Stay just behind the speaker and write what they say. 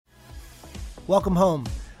Welcome home.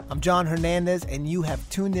 I'm John Hernandez, and you have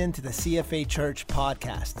tuned in to the CFA Church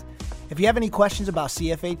podcast. If you have any questions about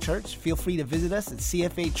CFA Church, feel free to visit us at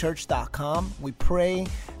cfachurch.com. We pray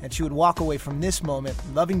that you would walk away from this moment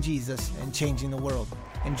loving Jesus and changing the world.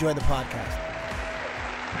 Enjoy the podcast.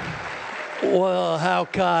 Well, how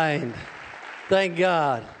kind. Thank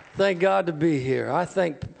God. Thank God to be here. I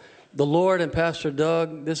thank the Lord and Pastor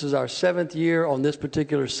Doug. This is our 7th year on this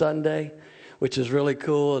particular Sunday, which is really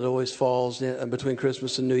cool. It always falls in between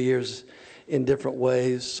Christmas and New Year's in different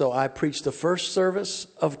ways. So I preached the first service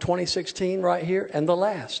of 2016 right here and the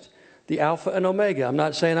last, the Alpha and Omega. I'm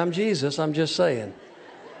not saying I'm Jesus. I'm just saying.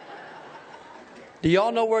 Do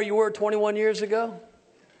y'all know where you were 21 years ago?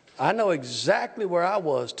 I know exactly where I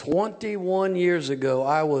was 21 years ago.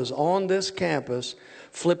 I was on this campus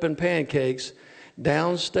flipping pancakes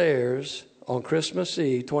downstairs on Christmas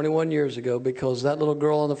Eve 21 years ago because that little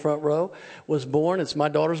girl on the front row was born. It's my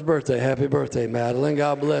daughter's birthday. Happy birthday, Madeline.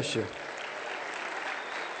 God bless you.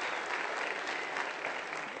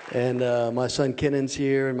 And my son Kennan's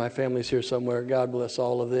here and my family's here somewhere. God bless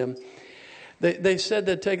all of them. They said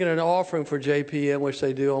they'd taken an offering for JPM, which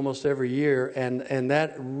they do almost every year, and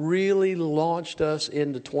that really launched us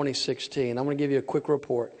into 2016. I'm going to give you a quick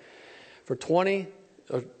report. For 20,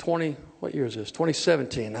 what year is this?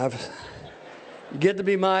 2017. You get to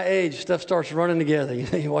be my age, stuff starts running together.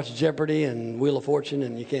 You watch Jeopardy and Wheel of Fortune,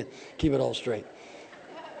 and you can't keep it all straight.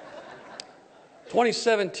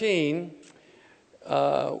 2017,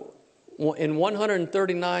 in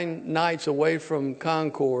 139 nights away from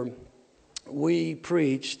Concord, we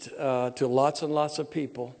preached to lots and lots of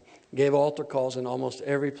people, gave altar calls in almost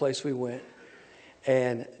every place we went.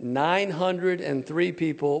 And 903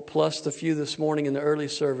 people, plus the few this morning in the early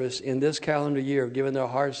service in this calendar year, have given their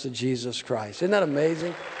hearts to Jesus Christ. Isn't that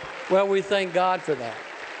amazing? Well, we thank God for that.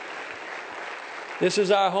 This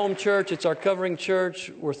is our home church. It's our covering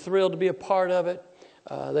church. We're thrilled to be a part of it.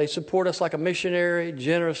 They support us like a missionary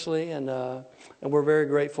generously, and we're very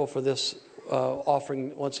grateful for this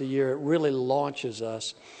offering once a year. It really launches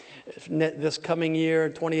us. This coming year,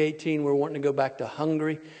 2018, we're wanting to go back to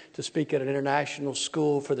Hungary to speak at an international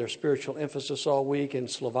school for their spiritual emphasis all week in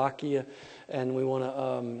Slovakia. And we want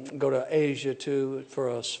to go to Asia, too, for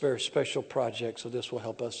a very special project. So this will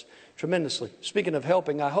help us tremendously. Speaking of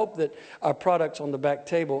helping, I hope that our products on the back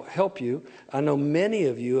table help you. I know many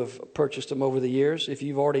of you have purchased them over the years. If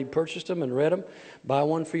you've already purchased them and read them, buy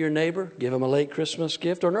one for your neighbor. Give them a late Christmas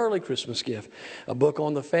gift or an early Christmas gift. A book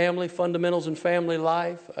on the family, fundamentals in family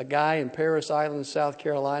life. A guy in Paris Island, South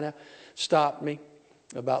Carolina, stopped me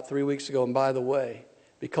about 3 weeks ago. And by the way,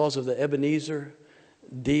 because of the Ebenezer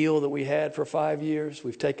deal that we had for 5 years,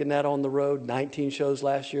 we've taken that on the road. 19 shows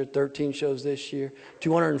last year, 13 shows this year.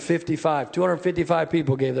 255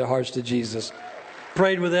 people gave their hearts to Jesus.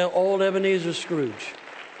 Prayed with old Ebenezer Scrooge.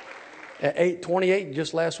 At 28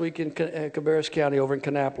 just last week in Cabarrus County over in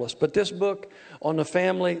Kannapolis. But this book on the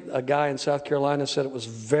family, a guy in South Carolina said it was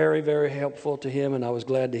very, very helpful to him, and I was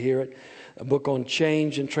glad to hear it. A book on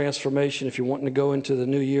change and transformation. If you're wanting to go into the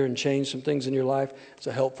new year and change some things in your life, it's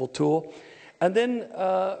a helpful tool. And then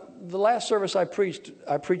the last service I preached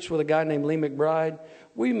with a guy named Lee McBride.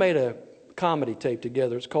 We made a comedy tape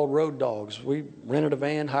together. It's called Road Dogs. We rented a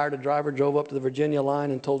van, hired a driver, drove up to the Virginia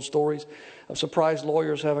line and told stories. I'm surprised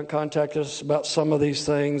lawyers haven't contacted us about some of these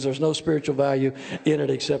things. There's no spiritual value in it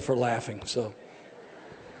except for laughing. So,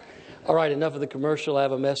 all right, enough of the commercial. I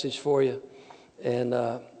have a message for you. And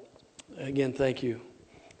again, thank you.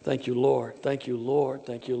 Thank you, Lord. Thank you, Lord.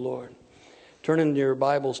 Thank you, Lord. Turn in your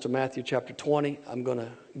Bibles to Matthew chapter 20. I'm going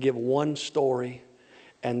to give one story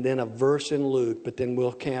and then a verse in Luke, but then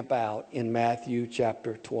we'll camp out in Matthew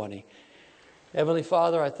chapter 20. Heavenly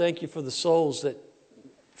Father, I thank you for the souls that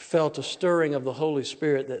felt a stirring of the Holy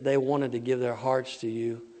Spirit, that they wanted to give their hearts to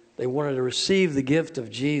you. They wanted to receive the gift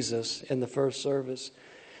of Jesus in the first service.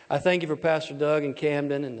 I thank you for Pastor Doug and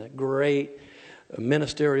Camden and the great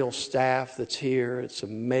ministerial staff that's here. It's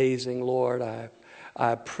amazing, Lord. I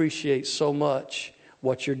appreciate so much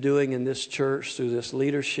what you're doing in this church through this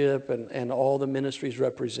leadership and all the ministries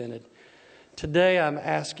represented. Today I'm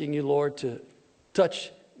asking you, Lord, to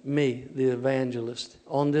touch me, the evangelist,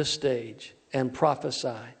 on this stage and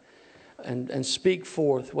prophesy and speak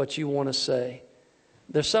forth what you want to say.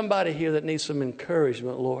 There's somebody here that needs some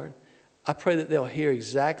encouragement, Lord. I pray that they'll hear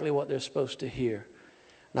exactly what they're supposed to hear.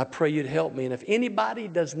 And I pray you'd help me. And if anybody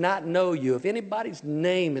does not know you, if anybody's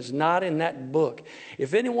name is not in that book,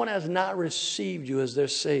 if anyone has not received you as their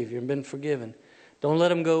Savior and been forgiven, don't let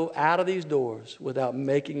them go out of these doors without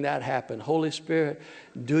making that happen. Holy Spirit,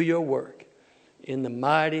 do your work in the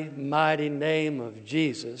mighty, mighty name of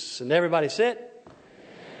Jesus. And everybody sit.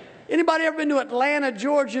 Anybody ever been to Atlanta,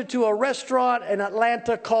 Georgia, to a restaurant in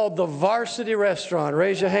Atlanta called the Varsity Restaurant?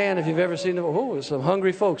 Raise your hand if you've ever seen it. Oh, there's some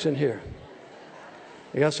hungry folks in here.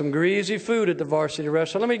 They got some greasy food at the Varsity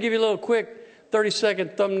Restaurant. Let me give you a little quick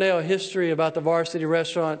 30-second thumbnail history about the Varsity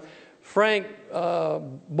Restaurant. Frank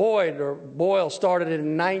Boyle started it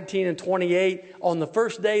in 1928. On the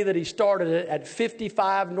first day that he started it at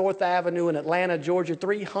 55 North Avenue in Atlanta, Georgia,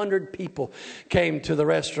 300 people came to the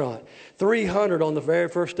restaurant. 300 on the very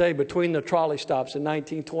first day between the trolley stops in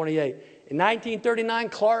 1928. In 1939,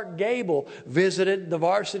 Clark Gable visited the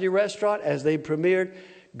Varsity Restaurant as they premiered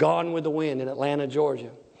Gone with the Wind in Atlanta, Georgia.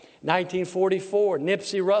 1944,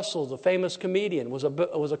 Nipsey Russell, the famous comedian, was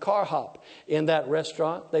a car hop in that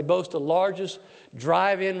restaurant. They boast the largest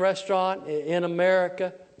drive-in restaurant in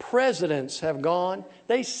America. Presidents have gone.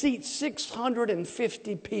 They seat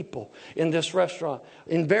 650 people in this restaurant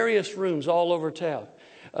in various rooms all over town.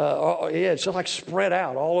 It's like spread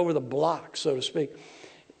out all over the block, so to speak.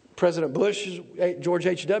 President Bush, George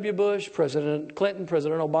H.W. Bush, President Clinton,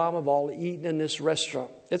 President Obama have all eaten in this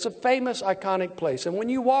restaurant. It's a famous, iconic place. And when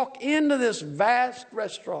you walk into this vast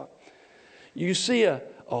restaurant, you see a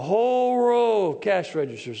whole row of cash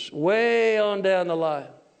registers way on down the line.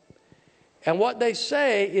 And what they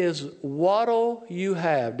say is, what'll you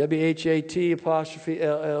have? W-H-A-T apostrophe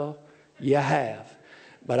L-L, you have.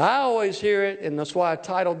 But I always hear it, and that's why I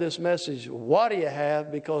titled this message, What Do You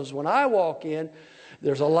Have? Because when I walk in,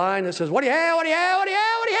 there's a line that says, what do you have, what do you have, what do you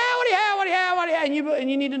have, what do you have, what do you have, what do you have, what do you have? And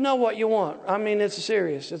you need to know what you want. I mean, it's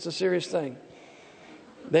a serious thing.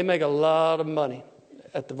 They make a lot of money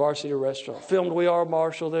at the Varsity Restaurant. Filmed We Are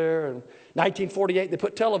Marshall there. In 1948, they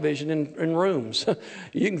put television in rooms.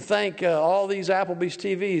 You can thank all these Applebee's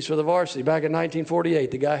TVs for the Varsity. Back in 1948,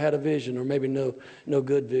 the guy had a vision, or maybe no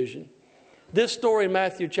good vision. This story in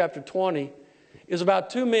Matthew chapter 20 is about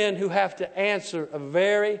two men who have to answer a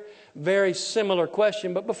very, very similar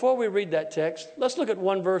question. But before we read that text, let's look at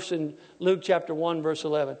one verse in Luke chapter 1, verse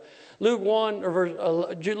 11. Luke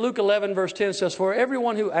 11, verse 10 says, For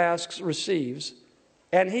everyone who asks receives,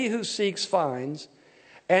 and he who seeks finds,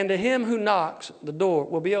 and to him who knocks the door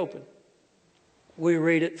will be open. We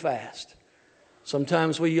read it fast.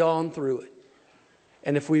 Sometimes we yawn through it.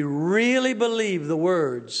 And if we really believe the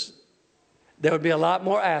words, there would be a lot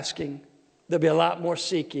more asking, there'll be a lot more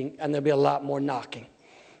seeking, and there'll be a lot more knocking.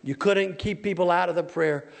 You couldn't keep people out of the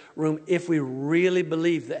prayer room if we really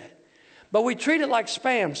believe that. But we treat it like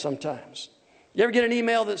spam sometimes. You ever get an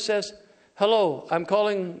email that says, hello, I'm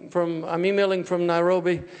emailing from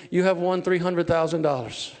Nairobi. You have won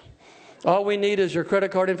 $300,000. All we need is your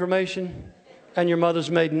credit card information and your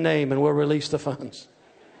mother's maiden name, and we'll release the funds.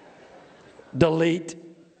 Delete.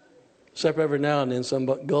 Except every now and then some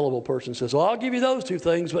gullible person says, well, I'll give you those two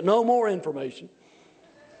things, but no more information.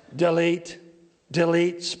 Delete,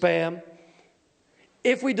 spam.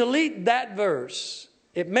 If we delete that verse,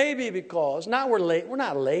 it may be because, we're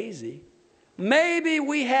not lazy. Maybe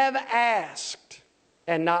we have asked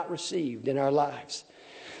and not received in our lives.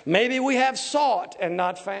 Maybe we have sought and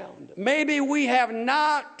not found. Maybe we have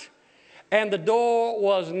knocked and the door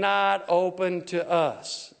was not open to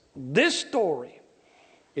us. This story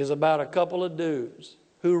is about a couple of dudes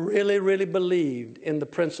who really, really believed in the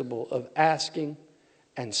principle of asking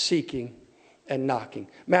and seeking and knocking.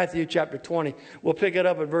 Matthew chapter 20. We'll pick it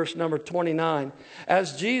up at verse number 29.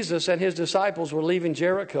 As Jesus and his disciples were leaving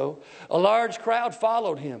Jericho, a large crowd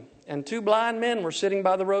followed him, and two blind men were sitting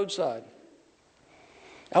by the roadside.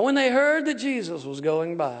 And when they heard that Jesus was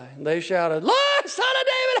going by, they shouted, Lord, Son of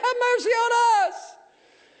David, have mercy on us!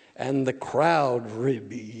 And the crowd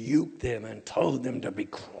rebuked them and told them to be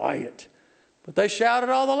quiet. But they shouted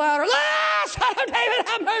all the louder, Lord, Son of David,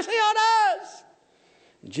 have mercy on us!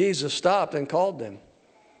 Jesus stopped and called them.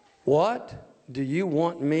 What do you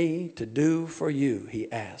want me to do for you?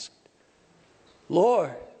 He asked.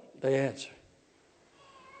 Lord, they answered,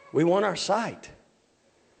 we want our sight.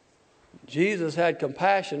 Jesus had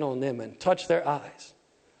compassion on them and touched their eyes.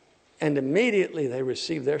 And immediately they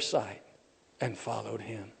received their sight and followed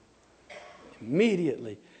him.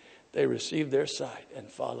 Immediately they received their sight and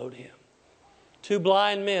followed him. Two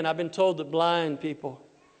blind men. I've been told that blind people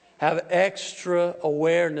have extra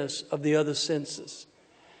awareness of the other senses.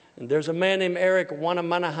 And there's a man named Eric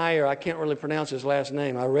Wanamanahire. I can't really pronounce his last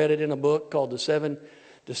name. I read it in a book called The 7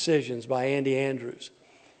 Decisions by Andy Andrews.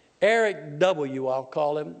 Eric W., I'll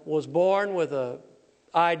call him, was born with an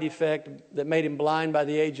eye defect that made him blind by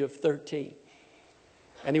the age of 13.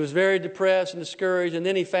 And he was very depressed and discouraged, and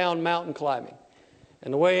then he found mountain climbing.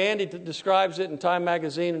 And the way Andy describes it in Time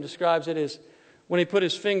magazine and describes it is, when he put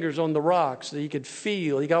his fingers on the rocks, that he could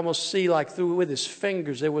feel, he could almost see like through with his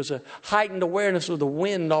fingers. There was a heightened awareness of the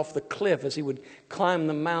wind off the cliff as he would climb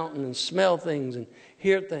the mountain and smell things and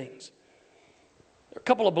hear things. There are a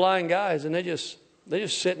couple of blind guys, and they're just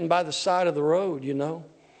sitting by the side of the road, you know.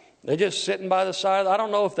 They're just sitting by the side. I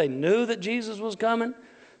don't know if they knew that Jesus was coming,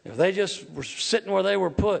 if they just were sitting where they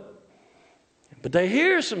were put. But they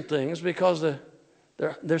hear some things because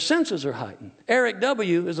their senses are heightened. Eric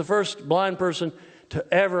W. is the first blind person to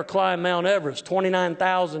ever climb Mount Everest,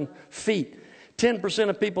 29,000 feet. 10%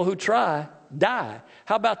 of people who try die.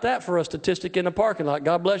 How about that for a statistic in the parking lot?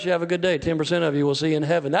 God bless you. Have a good day. 10% of you will see you in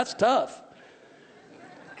heaven. That's tough.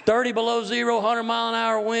 30 below zero,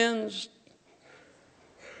 100-mile-an-hour winds.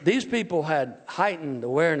 These people had heightened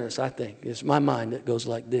awareness, I think. It's my mind that goes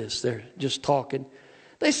like this. They're just talking.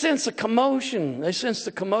 They sense a commotion. They sense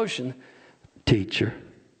the commotion. Teacher.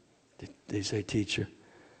 They say teacher.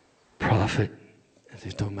 Prophet.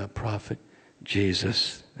 He's talking about prophet.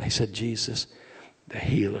 Jesus. They said Jesus. The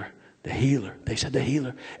healer. The healer. They said the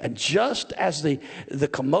healer. And just as the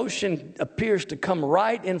commotion appears to come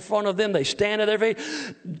right in front of them, they stand at their feet.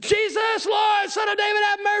 Jesus, Lord, Son of David,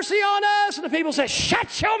 have mercy on us. And the people say,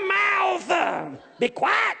 shut your mouth. Be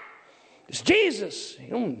quiet. It's Jesus. He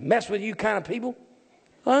don't mess with you kind of people.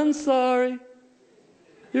 I'm sorry.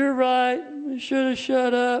 You're right. We should have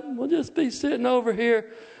shut up. We'll just be sitting over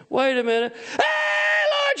here. Wait a minute. Hey,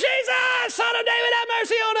 Lord Jesus, Son of David, have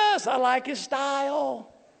mercy on us. I like his style.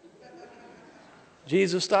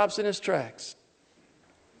 Jesus stops in his tracks,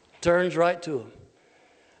 turns right to him,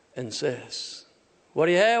 and says, what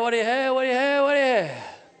do you have, what do you have, what do you have, what do you have?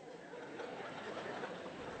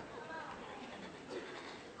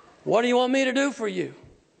 What do you want me to do for you?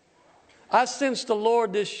 I sensed the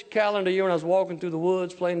Lord this calendar year when I was walking through the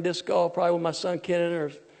woods playing disc golf, probably with my son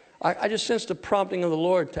Kenan. I just sensed the prompting of the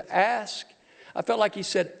Lord to ask. I felt like he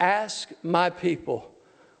said, ask my people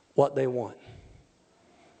what they want.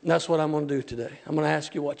 And that's what I'm going to do today. I'm going to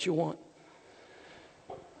ask you what you want.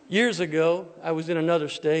 Years ago, I was in another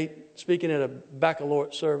state speaking at a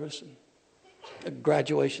baccalaureate service, a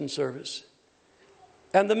graduation service.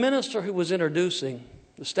 And the minister who was introducing,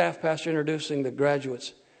 the staff pastor introducing the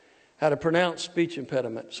graduates, had a pronounced speech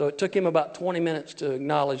impediment. So it took him about 20 minutes to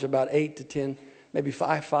acknowledge about 8 to 10, maybe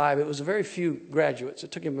 5. It was a very few graduates. It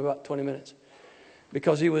took him about 20 minutes.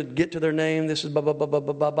 Because he would get to their name. This is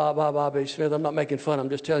Bobby Smith. I'm not making fun. I'm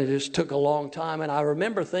just telling you, this took a long time. And I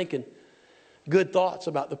remember thinking good thoughts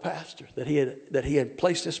about the pastor, that he had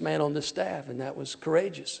placed this man on this staff, and that was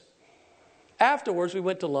courageous. Afterwards, we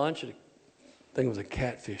went to lunch at I think it was a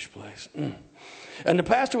catfish place. And the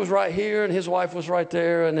pastor was right here, and his wife was right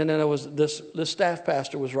there, and then there was this staff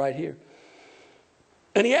pastor was right here.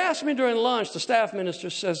 And he asked me during lunch, the staff minister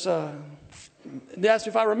says, they asked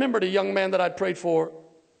me if I remembered a young man that I'd prayed for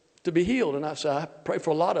to be healed. And I said, I prayed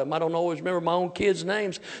for a lot of them. I don't always remember my own kids'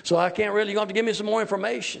 names, so I can't really, you're going to have to give me some more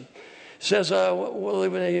information. Says, about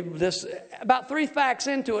 3 facts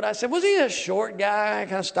into it, I said, was he a short guy,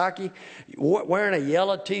 kind of stocky, wearing a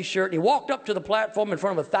yellow T-shirt? And he walked up to the platform in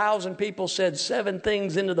front of 1,000 people, said 7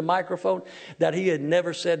 things into the microphone that he had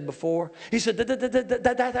never said before. He said,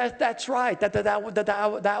 that's right,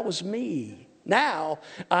 that was me. Now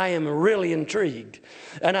I am really intrigued.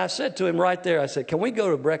 And I said to him right there, I said, can we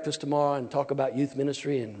go to breakfast tomorrow and talk about youth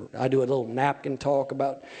ministry? And I do a little napkin talk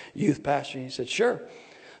about youth pastoring. He said, sure.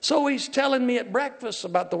 So he's telling me at breakfast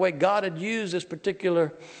about the way God had used this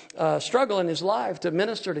particular struggle in his life to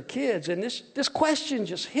minister to kids. And this question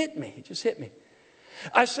just hit me. It just hit me.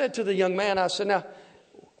 I said to the young man, I said, now,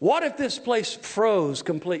 what if this place froze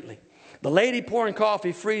completely? The lady pouring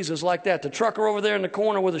coffee freezes like that. The trucker over there in the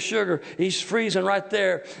corner with the sugar, he's freezing right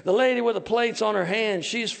there. The lady with the plates on her hand,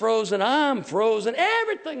 she's frozen. I'm frozen.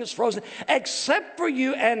 Everything is frozen except for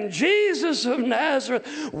you. And Jesus of Nazareth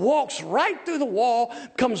walks right through the wall,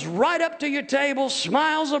 comes right up to your table,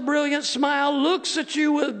 smiles a brilliant smile, looks at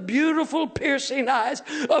you with beautiful piercing eyes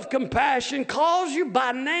of compassion, calls you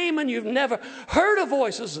by name, and you've never heard a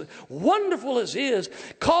voice as wonderful as his,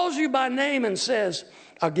 calls you by name and says,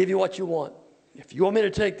 I'll give you what you want. If you want me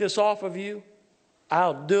to take this off of you,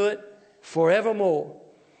 I'll do it forevermore.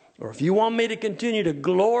 Or if you want me to continue to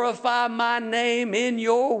glorify my name in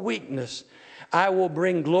your weakness, I will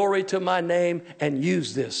bring glory to my name and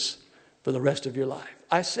use this for the rest of your life.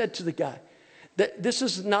 I said to the guy, that this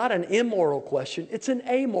is not an immoral question. It's an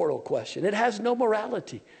amoral question. It has no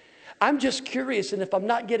morality. I'm just curious, and if I'm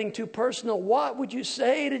not getting too personal, what would you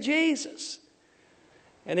say to Jesus?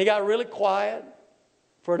 And he got really quiet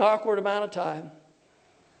for an awkward amount of time.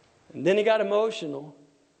 And then he got emotional.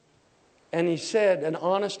 And he said an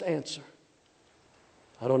honest answer.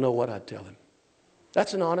 I don't know what I'd tell him.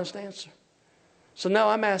 That's an honest answer. So now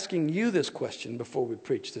I'm asking you this question before we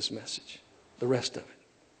preach this message, the rest of it.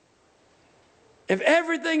 If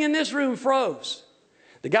everything in this room froze,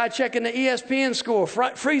 the guy checking the ESPN score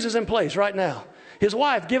freezes in place right now. His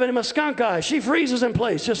wife giving him a skunk eye, she freezes in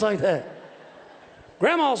place just like that.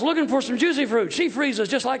 Grandma's looking for some juicy fruit, she freezes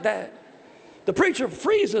just like that. The preacher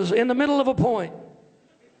freezes in the middle of a point.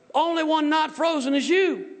 Only one not frozen is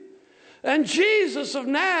you. And Jesus of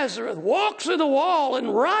Nazareth walks through the wall,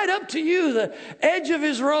 and right up to you, the edge of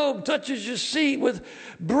his robe touches your seat with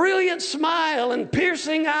brilliant smile and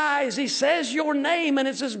piercing eyes. He says your name, and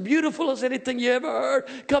it's as beautiful as anything you ever heard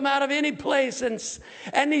come out of any place.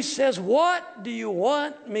 And he says, what do you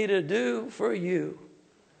want me to do for you?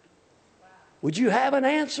 Would you have an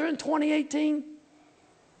answer in 2018?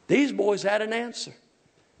 These boys had an answer.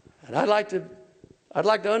 And I'd like to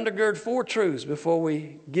undergird 4 truths before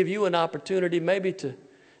we give you an opportunity maybe to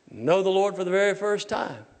know the Lord for the very first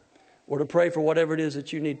time, or to pray for whatever it is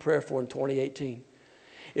that you need prayer for in 2018.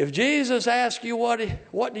 If Jesus asks you what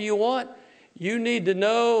do you want, you need to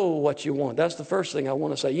know what you want. That's the first thing I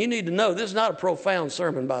want to say. You need to know. This is not a profound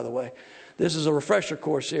sermon, by the way. This is a refresher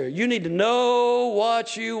course here. You need to know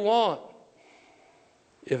what you want.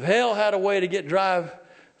 If hell had a way to get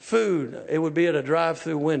food, it would be at a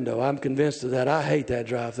drive-through window. I'm convinced of that. I hate that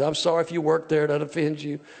drive-through. I'm sorry if you work there, that offends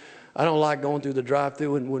you. I don't like going through the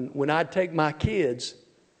drive-through. And when I take my kids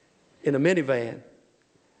in a minivan,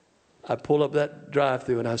 I pull up that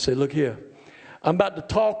drive-through and I say, look here, I'm about to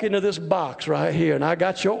talk into this box right here, and I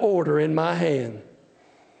got your order in my hand.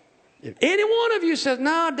 If any one of you says,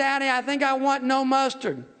 no, Daddy, I think I want no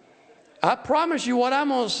mustard, I promise you what I'm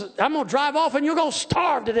going to drive off and you're going to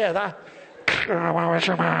starve to death. I don't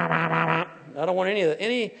want any of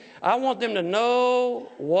that. I want them to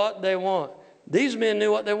know what they want. These men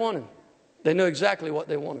knew what they wanted. They knew exactly what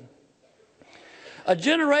they wanted. A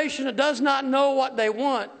generation that does not know what they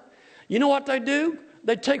want, you know what they do?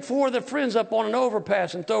 They take 4 of their friends up on an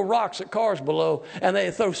overpass and throw rocks at cars below, and they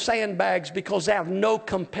throw sandbags because they have no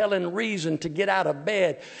compelling reason to get out of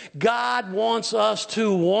bed. God wants us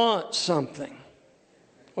to want something.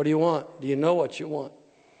 What do you want? Do you know what you want?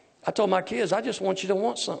 I told my kids, I just want you to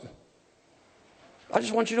want something. I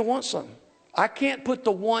just want you to want something. I can't put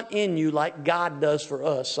the want in you like God does for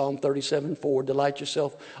us. Psalm 37:4, delight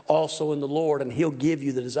yourself also in the Lord, and he'll give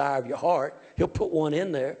you the desire of your heart. He'll put one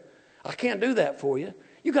in there. I can't do that for you.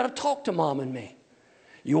 You got to talk to Mom and me.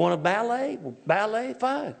 You want a ballet? Well, ballet,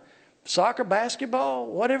 fine. Soccer, basketball,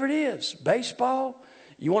 whatever it is. Baseball.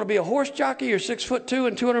 You want to be a horse jockey? You're 6'2"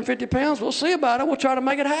 and 250 pounds? We'll see about it. We'll try to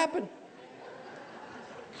make it happen.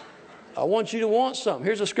 I want you to want something.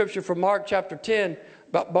 Here's a scripture from Mark chapter 10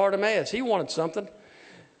 about Bartimaeus. He wanted something.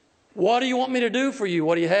 What do you want me to do for you?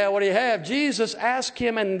 What do you have? What do you have? Jesus asked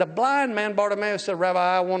him, and the blind man Bartimaeus said,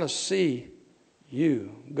 Rabbi, I want to see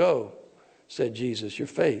you. Go, said Jesus. Your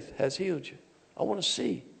faith has healed you. I want to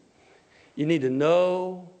see. You need to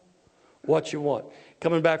know what you want.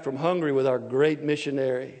 Coming back from Hungary with our great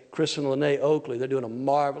missionary, Chris and Lene Oakley. They're doing a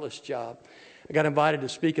marvelous job. I got invited to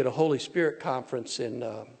speak at a Holy Spirit conference in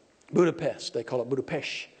Budapest. They call it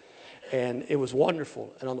Budapest. And it was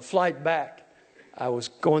wonderful. And on the flight back, I was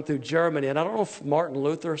going through Germany. And I don't know if Martin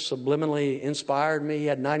Luther subliminally inspired me. He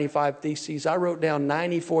had 95 theses. I wrote down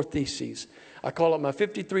 94 theses. I call it my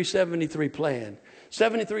 5373 plan.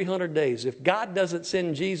 7,300 days. If God doesn't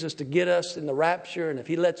send Jesus to get us in the rapture, and if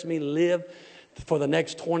he lets me live for the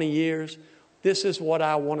next 20 years, this is what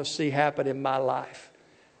I want to see happen in my life.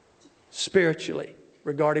 Spiritually,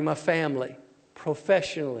 regarding my family,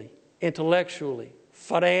 professionally, intellectually,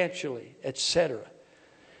 financially, etc.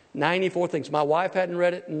 94 things. My wife hadn't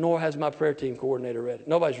read it, nor has my prayer team coordinator read it.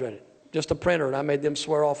 Nobody's read it. Just a printer, and I made them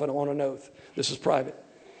swear off on an oath. This is private.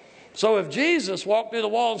 So if Jesus walked through the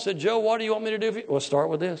wall and said, Joe, what do you want me to do for you? Well, start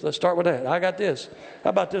with this. Let's start with that. I got this.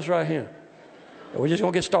 How about this right here? We're just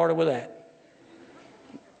going to get started with that.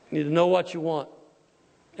 You need to know what you want.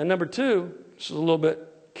 And number 2, this is a little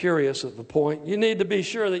bit curious of the point. You need to be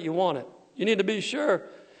sure that you want it. You need to be sure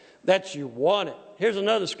that you want it. Here's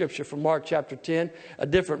another scripture from Mark chapter 10, a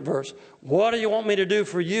different verse. What do you want me to do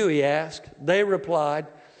for you, he asked. They replied,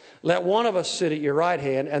 let one of us sit at your right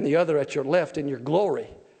hand and the other at your left in your glory.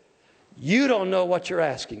 You don't know what you're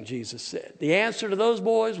asking, Jesus said. The answer to those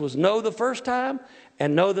boys was no the first time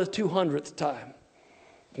and no the 200th time.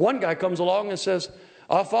 One guy comes along and says,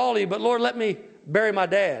 I'll follow you, but Lord, let me bury my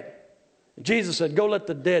dad. Jesus said, go let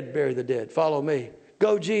the dead bury the dead. Follow me.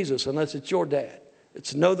 Go, Jesus, unless it's your dad.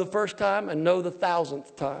 It's no the first time and no the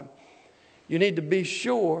 1,000th time. You need to be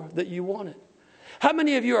sure that you want it. How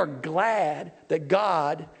many of you are glad that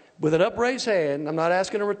God with an upraised hand, I'm not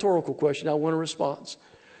asking a rhetorical question, I want a response.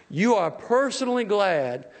 You are personally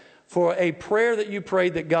glad for a prayer that you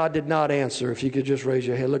prayed that God did not answer. If you could just raise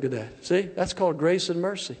your hand. Look at that. See, that's called grace and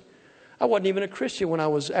mercy. I wasn't even a Christian when I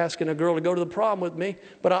was asking a girl to go to the prom with me,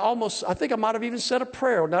 but I think I might have even said a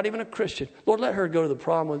prayer, not even a Christian. Lord, let her go to the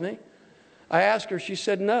prom with me. I asked her, she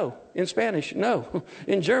said no. In Spanish, no.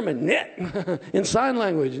 In German, net. In sign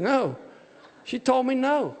language, no. She told me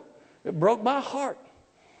no. It broke my heart.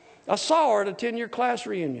 I saw her at a 10-year class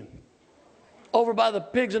reunion over by the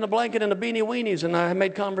pigs in a blanket and the beanie weenies, and I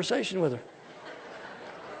made conversation with her.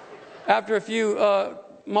 After a few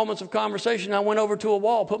moments of conversation, I went over to a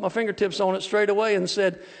wall, put my fingertips on it straight away and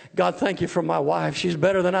said, God, thank you for my wife. She's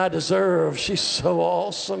better than I deserve. She's so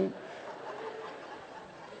awesome.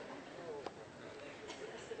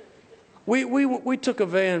 We took a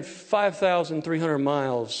van 5,300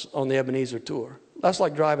 miles on the Ebenezer tour. That's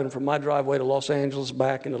like driving from my driveway to Los Angeles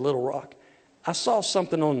back into Little Rock. I saw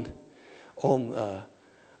something on the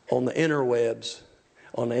interwebs,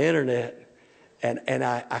 on the internet, and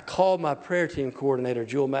I called my prayer team coordinator,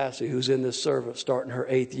 Jewel Massey, who's in this service, starting her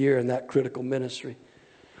 8th year in that critical ministry.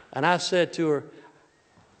 And I said to her,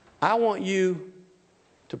 I want you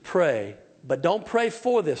to pray, but don't pray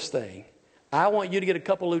for this thing. I want you to get a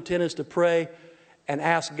couple lieutenants to pray and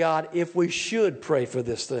ask God if we should pray for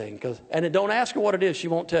this thing. And don't ask her what it is. She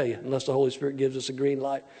won't tell you unless the Holy Spirit gives us a green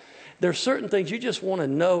light. There are certain things you just want to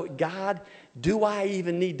know, God, do I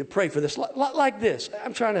even need to pray for this? Like this.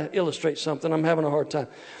 I'm trying to illustrate something. I'm having a hard time.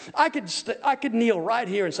 I could kneel right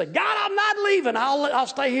here and say, God, I'm not leaving. I'll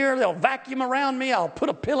stay here. They'll vacuum around me. I'll put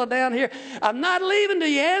a pillow down here. I'm not leaving till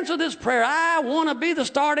you answer this prayer. I want to be the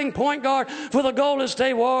starting point guard for the Golden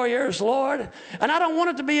State Warriors, Lord. And I don't want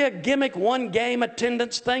it to be a gimmick, one game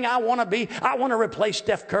attendance thing. I want to replace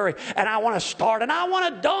Steph Curry, and I want to start, and I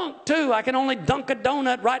want to dunk too. I can only dunk a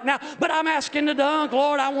donut right now, but I'm asking to dunk.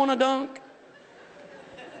 Lord, I want to dunk.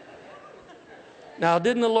 Now,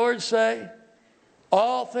 didn't the Lord say,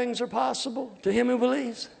 all things are possible to him who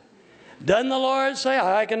believes? Doesn't the Lord say,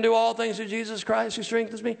 I can do all things through Jesus Christ who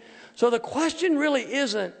strengthens me? So the question really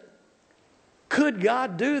isn't, could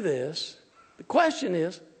God do this? The question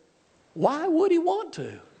is, why would he want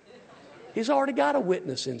to? He's already got a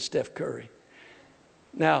witness in Steph Curry.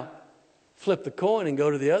 Now, flip the coin and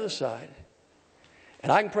go to the other side.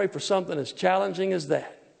 And I can pray for something as challenging as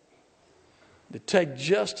that, to take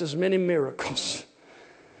just as many miracles.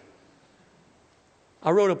 I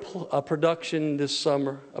wrote a production this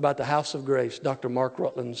summer about the House of Grace, Dr. Mark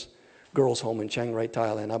Rutland's girls' home in Chiang Rai,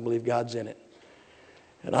 Thailand. I believe God's in it.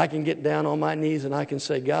 And I can get down on my knees and I can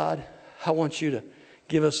say, God, I want you to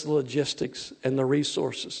give us the logistics and the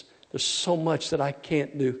resources. There's so much that I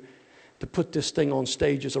can't do to put this thing on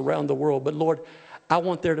stages around the world. But Lord, I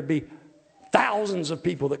want there to be thousands of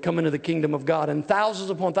people that come into the kingdom of God, and thousands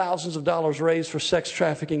upon thousands of dollars raised for sex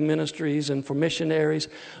trafficking ministries and for missionaries.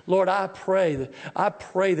 Lord, I pray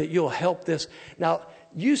that you'll help this. Now,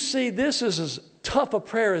 you see, this is as tough a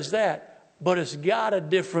prayer as that, but it's got a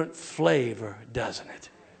different flavor, doesn't it?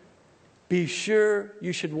 Be sure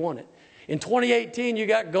you should want it. In 2018, you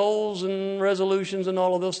got goals and resolutions and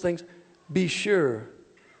all of those things. Be sure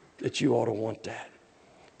that you ought to want that.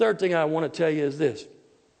 Third thing I want to tell you is this.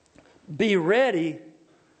 Be ready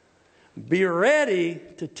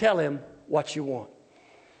to tell him what you want.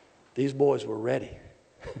 These boys were ready.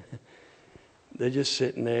 They're just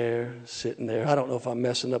sitting there. I don't know if I'm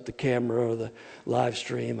messing up the camera or the live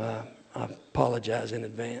stream. I apologize in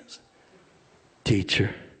advance.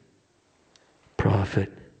 Teacher,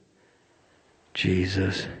 prophet,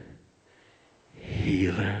 Jesus,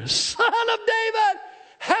 healer, Son of David,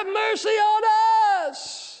 have mercy on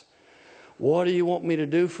us. What do you want me to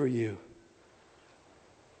do for you?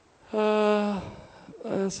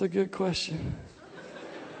 That's a good question.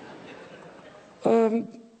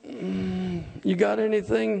 You got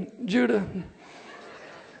anything, Judah?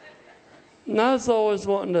 No, I was always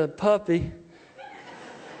wanting a puppy.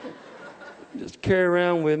 Just carry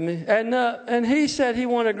around with me. And he said he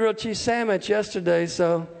wanted a grilled cheese sandwich yesterday,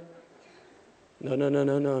 so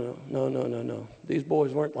no. These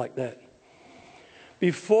boys weren't like that.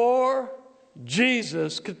 Before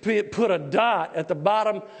Jesus could put a dot at the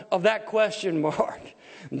bottom of that question mark,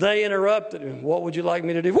 they interrupted him. What would you like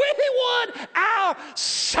me to do? We want our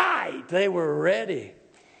sight. They were ready.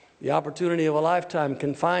 The opportunity of a lifetime,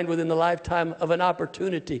 confined within the lifetime of an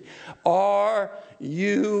opportunity. Are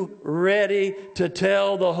you ready to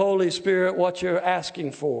tell the Holy Spirit what you're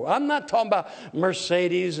asking for? I'm not talking about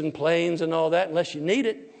Mercedes and planes and all that unless you need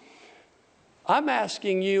it. I'm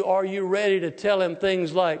asking you, are you ready to tell him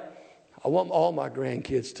things like, I want all my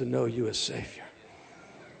grandkids to know you as Savior.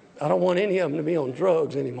 I don't want any of them to be on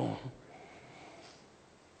drugs anymore.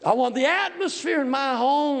 I want the atmosphere in my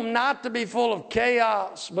home not to be full of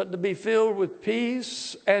chaos, but to be filled with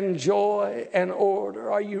peace and joy and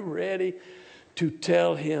order. Are you ready to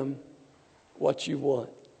tell him what you want?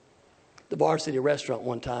 The Varsity restaurant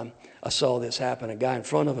one time, I saw this happen. A guy in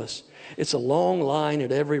front of us. It's a long line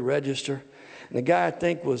at every register. And the guy, I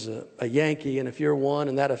think, was a Yankee. And if you're one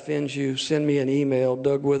and that offends you, send me an email,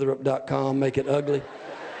 dougwitherup.com, make it ugly.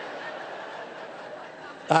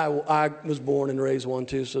 I was born and raised one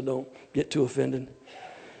too, so don't get too offended.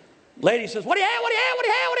 Lady says, what do you have? What do you have? What do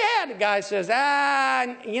you have? What do you have? The guy says,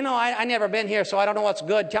 I never been here, so I don't know what's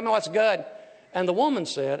good. Tell me what's good. And the woman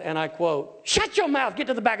said, and I quote, shut your mouth, get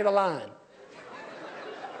to the back of the line.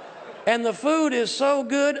 And the food is so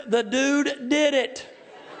good, the dude did it.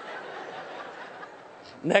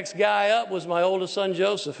 Next guy up was my oldest son,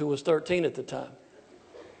 Joseph, who was 13 at the time.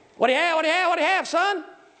 What do you have? What do you have? What do you have, son?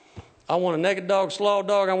 I want a naked dog, slaw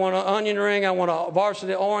dog. I want an onion ring. I want a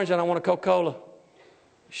varsity orange, and I want a Coca-Cola.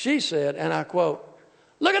 She said, and I quote,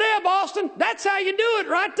 look at there, Boston. That's how you do it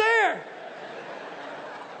right there.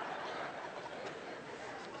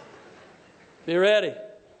 Be ready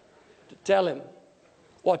to tell him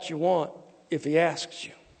what you want if he asks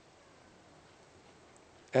you.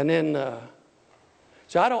 And then,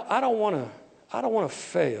 so I don't want to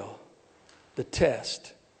fail the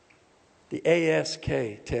test. The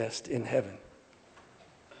ASK test in heaven.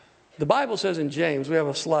 The Bible says in James, we have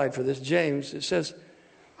a slide for this. James, it says,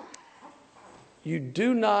 you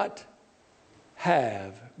do not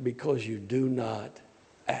have because you do not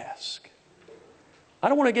ask. I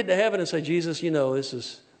don't want to get to heaven and say, Jesus, you know, this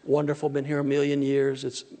is wonderful. Been here a million years.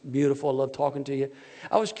 It's beautiful. I love talking to you.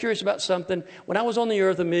 I was curious about something. When I was on the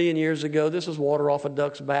earth a million years ago, this was water off a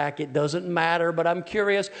duck's back. It doesn't matter, but I'm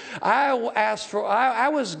curious. I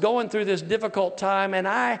was going through this difficult time, and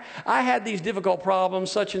I had these difficult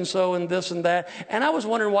problems, such and so, and this and that. And I was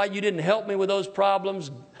wondering why you didn't help me with those problems.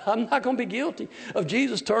 I'm not going to be guilty of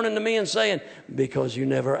Jesus turning to me and saying, because you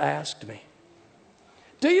never asked me.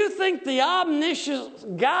 Do you think the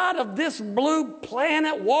omniscient God of this blue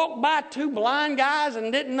planet walked by two blind guys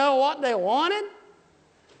and didn't know what they wanted?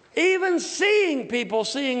 Even seeing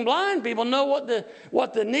blind people know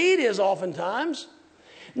what the need is oftentimes.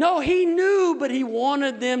 No, he knew, but he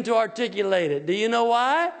wanted them to articulate it. Do you know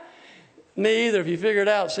why? Me either. If you figure it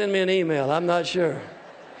out, send me an email. I'm not sure.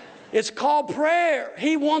 It's called prayer.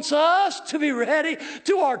 He wants us to be ready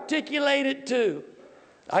to articulate it too.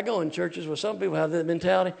 I go in churches where some people have that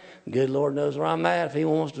mentality. Good Lord knows where I'm at. If he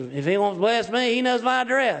wants to bless me, he knows my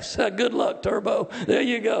address. Good luck, Turbo. There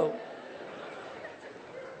you go.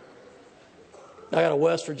 I got a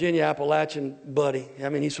West Virginia Appalachian buddy.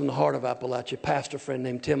 He's from the heart of Appalachia, pastor friend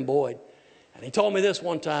named Tim Boyd. And he told me this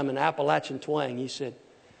one time in Appalachian twang. He said,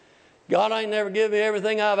 God ain't never given me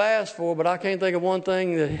everything I've asked for, but I can't think of one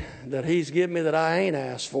thing that he's given me that I ain't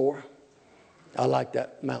asked for. I like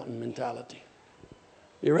that mountain mentality.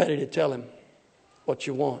 You're ready to tell him what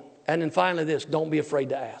you want. And then finally this, don't be afraid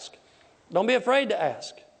to ask. Don't be afraid to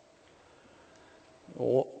ask.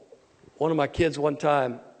 One of my kids one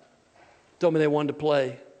time told me they wanted to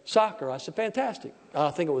play soccer. I said, fantastic.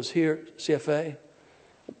 I think it was here at CFA.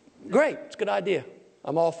 Great, it's a good idea.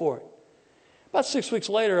 I'm all for it. About 6 weeks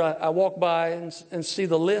later, I walked by and see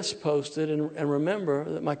the list posted and remember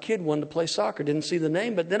that my kid wanted to play soccer. Didn't see the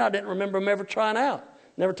name, but then I didn't remember him ever trying out.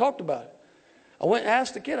 Never talked about it. I went and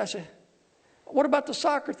asked the kid, I said, what about the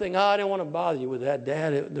soccer thing? I didn't want to bother you with that,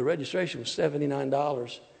 Dad. The registration was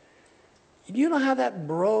 $79. You know how that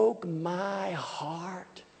broke my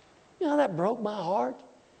heart? You know how that broke my heart?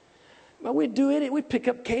 Well, we'd do it. We'd pick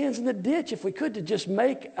up cans in the ditch if we could to just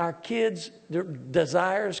make our kids'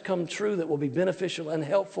 desires come true that will be beneficial and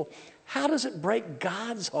helpful. How does it break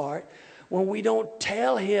God's heart when we don't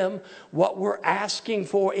tell him what we're asking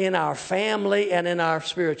for in our family and in our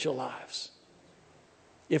spiritual lives?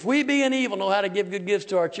 If we being evil know how to give good gifts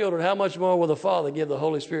to our children, how much more will the Father give the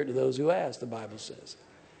Holy Spirit to those who ask, the Bible says.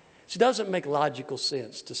 It doesn't make logical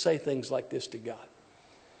sense to say things like this to God.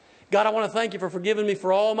 God, I want to thank you for forgiving me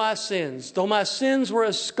for all my sins. Though my sins were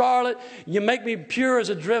as scarlet, you make me pure as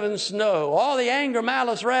a driven snow. All the anger,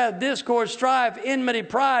 malice, wrath, discord, strife, enmity,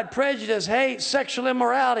 pride, prejudice, hate, sexual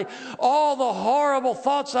immorality, all the horrible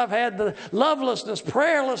thoughts I've had, the lovelessness,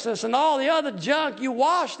 prayerlessness, and all the other junk, you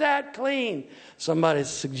wash that clean. Somebody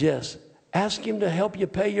suggests, ask him to help you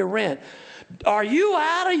pay your rent. Are you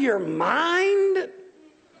out of your mind?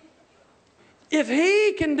 If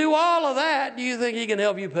he can do all of that, do you think he can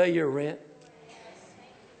help you pay your rent?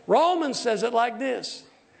 Romans says it like this.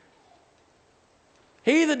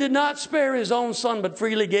 He that did not spare his own son, but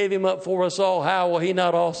freely gave him up for us all, how will he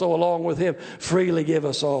not also along with him freely give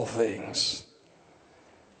us all things?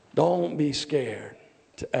 Don't be scared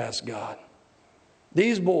to ask God.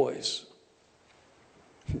 These boys,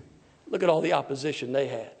 look at all the opposition they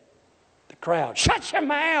had. The crowd, shut your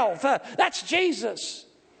mouth, that's Jesus.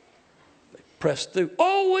 They pressed through,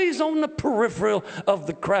 always on the peripheral of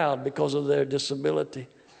the crowd because of their disability.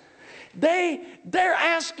 They're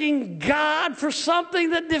asking God for something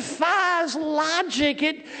that defies logic.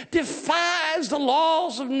 It defies the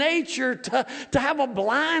laws of nature to have a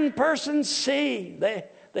blind person see.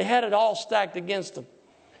 They had it all stacked against them,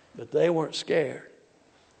 but they weren't scared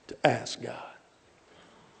to ask God.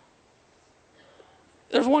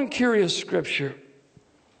 There's one curious scripture,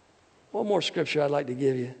 one more scripture I'd like to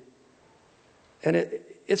give you. And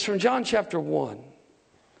it's from John chapter 1. It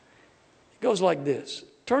goes like this.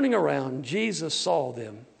 Turning around, Jesus saw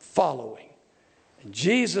them following. And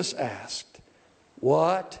Jesus asked,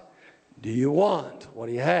 what do you want? What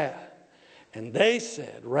do you have? And they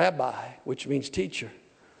said, Rabbi, which means teacher,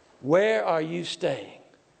 where are you staying?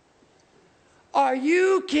 Are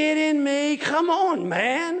you kidding me? Come on,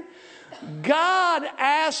 man. God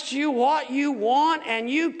asked you what you want and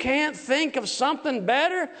you can't think of something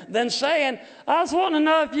better than saying, I was wanting to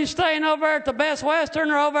know if you're staying over at the Best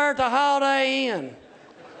Western or over at the Holiday Inn.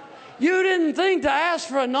 You didn't think to ask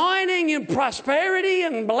for anointing and prosperity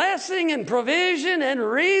and blessing and provision and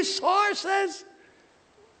resources?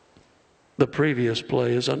 The previous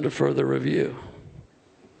play is under further review.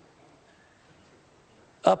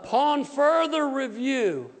 Upon further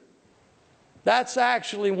review, that's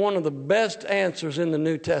actually one of the best answers in the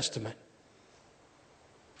New Testament.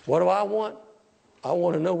 What do I want? I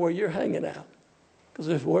want to know where you're hanging out. Because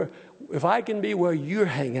if I can be where you're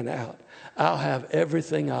hanging out, I'll have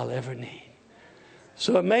everything I'll ever need.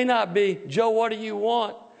 So it may not be, Joe, what do you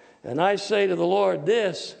want? And I say to the Lord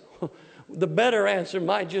this. The better answer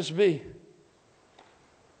might just be,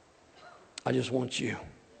 I just want you.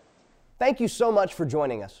 Thank you so much for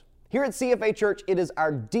joining us. Here at CFA Church, it is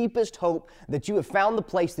our deepest hope that you have found the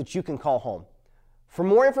place that you can call home. For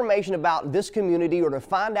more information about this community or to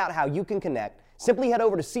find out how you can connect, simply head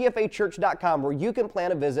over to cfachurch.com where you can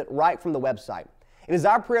plan a visit right from the website. It is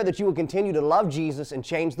our prayer that you will continue to love Jesus and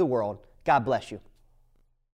change the world. God bless you.